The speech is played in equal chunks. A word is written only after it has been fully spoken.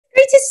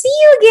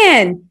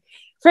again.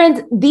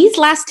 Friends, these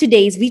last 2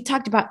 days, we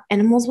talked about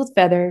animals with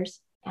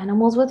feathers,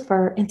 animals with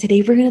fur, and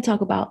today we're going to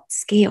talk about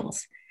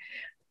scales,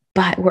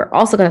 but we're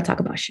also going to talk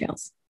about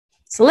shells.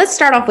 So let's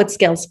start off with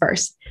scales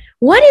first.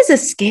 What is a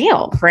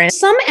scale, friends?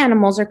 Some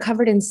animals are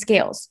covered in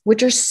scales,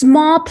 which are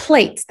small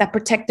plates that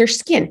protect their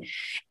skin,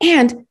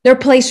 and they're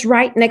placed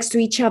right next to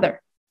each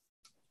other.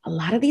 A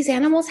lot of these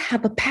animals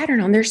have a pattern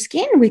on their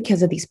skin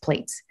because of these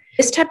plates.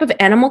 This type of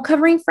animal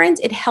covering, friends,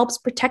 it helps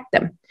protect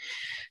them.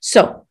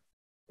 So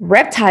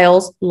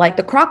reptiles like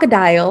the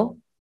crocodile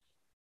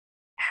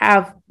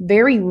have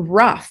very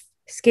rough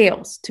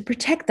scales to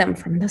protect them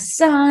from the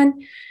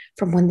sun,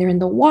 from when they're in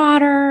the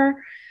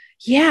water,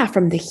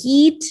 from the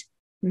heat.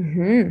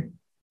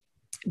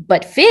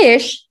 But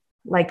fish,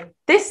 like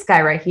this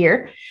guy right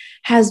here,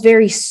 has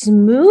very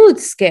smooth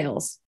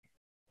scales.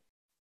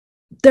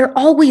 They're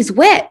always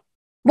wet.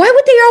 Why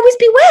would they always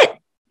be wet?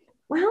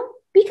 Well,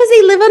 because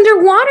they live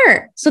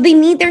underwater. So they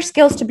need their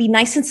scales to be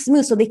nice and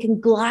smooth so they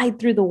can glide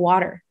through the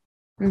water.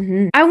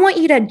 I want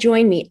you to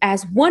join me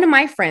as one of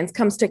my friends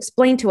comes to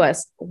explain to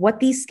us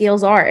what these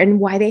scales are and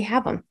why they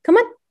have them. Come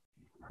on.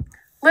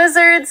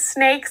 Lizards,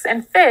 snakes,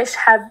 and fish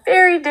have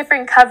very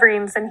different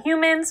coverings than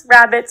humans,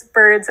 rabbits,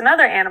 birds, and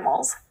other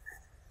animals.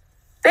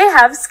 They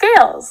have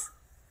scales.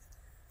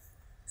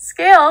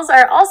 Scales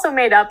are also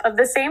made up of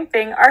the same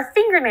thing our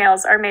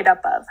fingernails are made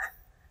up of.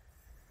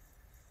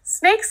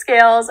 Snake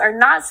scales are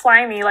not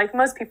slimy like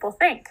most people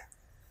think.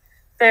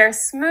 They're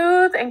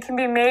smooth and can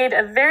be made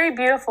of very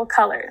beautiful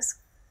colors.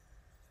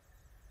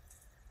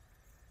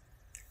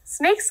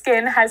 Snake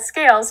skin has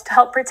scales to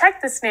help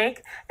protect the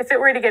snake if it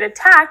were to get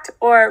attacked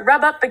or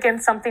rub up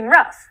against something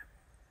rough.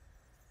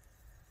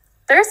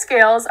 Their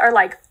scales are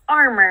like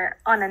armor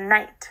on a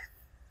knight.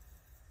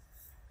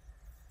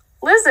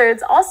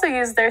 Lizards also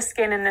use their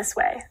skin in this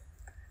way.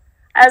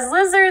 As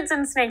lizards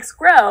and snakes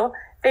grow,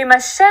 they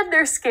must shed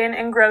their skin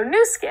and grow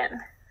new skin.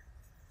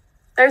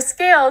 Their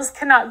scales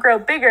cannot grow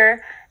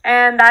bigger,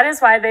 and that is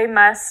why they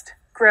must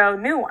grow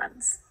new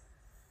ones.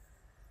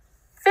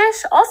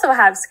 Fish also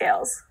have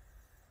scales.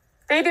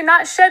 They do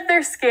not shed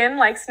their skin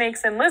like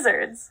snakes and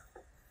lizards.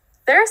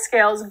 Their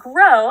scales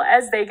grow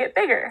as they get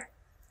bigger.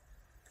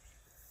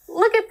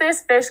 Look at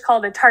this fish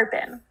called a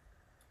tarpon.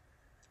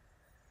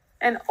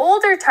 An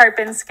older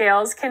tarpon's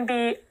scales can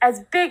be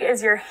as big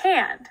as your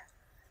hand.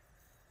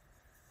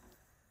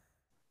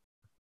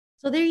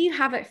 So there you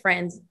have it,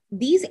 friends.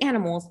 These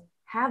animals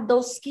have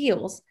those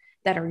scales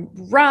that are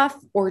rough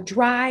or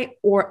dry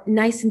or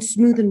nice and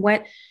smooth and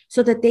wet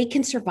so that they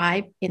can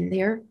survive in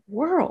their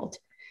world.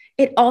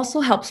 It also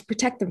helps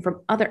protect them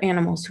from other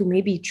animals who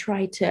maybe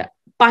try to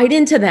bite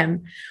into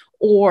them,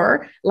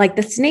 or like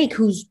the snake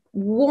who's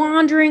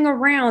wandering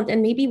around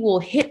and maybe will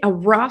hit a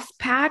rough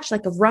patch,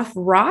 like a rough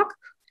rock.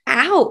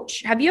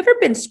 Ouch. Have you ever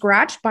been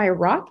scratched by a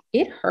rock?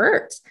 It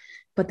hurts,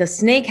 but the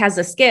snake has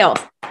a scale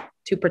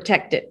to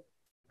protect it.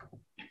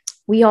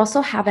 We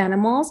also have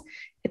animals.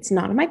 It's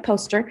not on my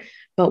poster,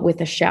 but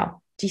with a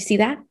shell. Do you see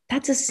that?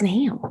 That's a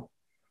snail.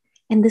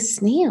 And the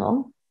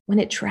snail, when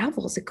it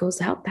travels, it goes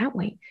out that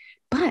way,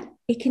 but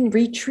it can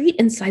retreat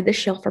inside the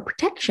shell for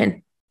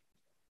protection.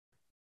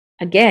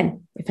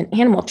 Again, if an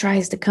animal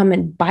tries to come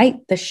and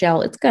bite the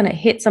shell, it's going to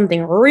hit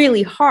something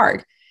really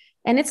hard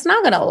and it's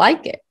not going to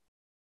like it.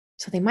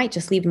 So they might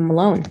just leave them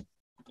alone.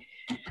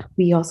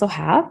 We also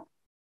have,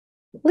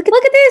 look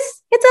at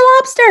this. It's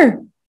a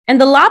lobster. And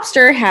the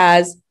lobster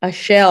has a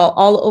shell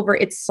all over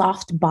its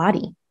soft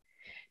body.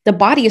 The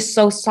body is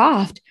so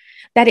soft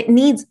that it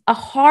needs a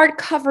hard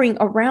covering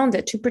around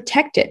it to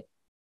protect it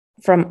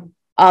from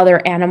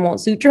other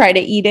animals who try to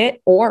eat it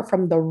or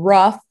from the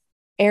rough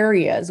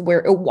areas where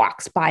it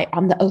walks by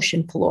on the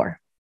ocean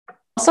floor. We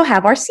also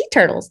have our sea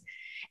turtles.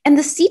 And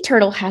the sea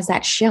turtle has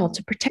that shell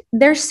to protect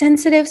their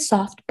sensitive,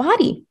 soft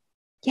body.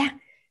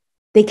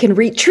 They can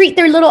retreat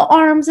their little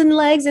arms and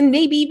legs and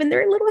maybe even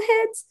their little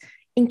heads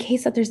in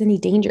case that there's any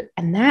danger.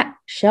 And that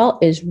shell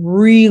is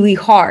really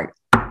hard.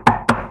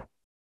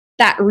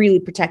 That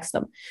really protects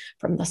them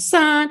from the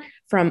sun,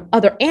 from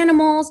other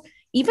animals,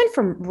 even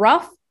from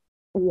rough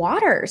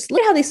waters.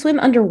 Look at how they swim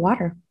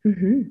underwater.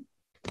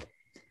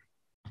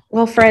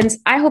 Well, friends,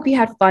 I hope you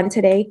had fun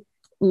today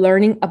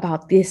learning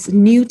about this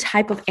new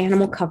type of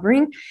animal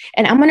covering.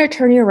 And I'm going to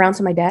turn you around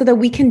to my dad so that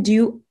we can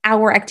do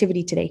our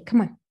activity today.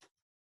 Come on.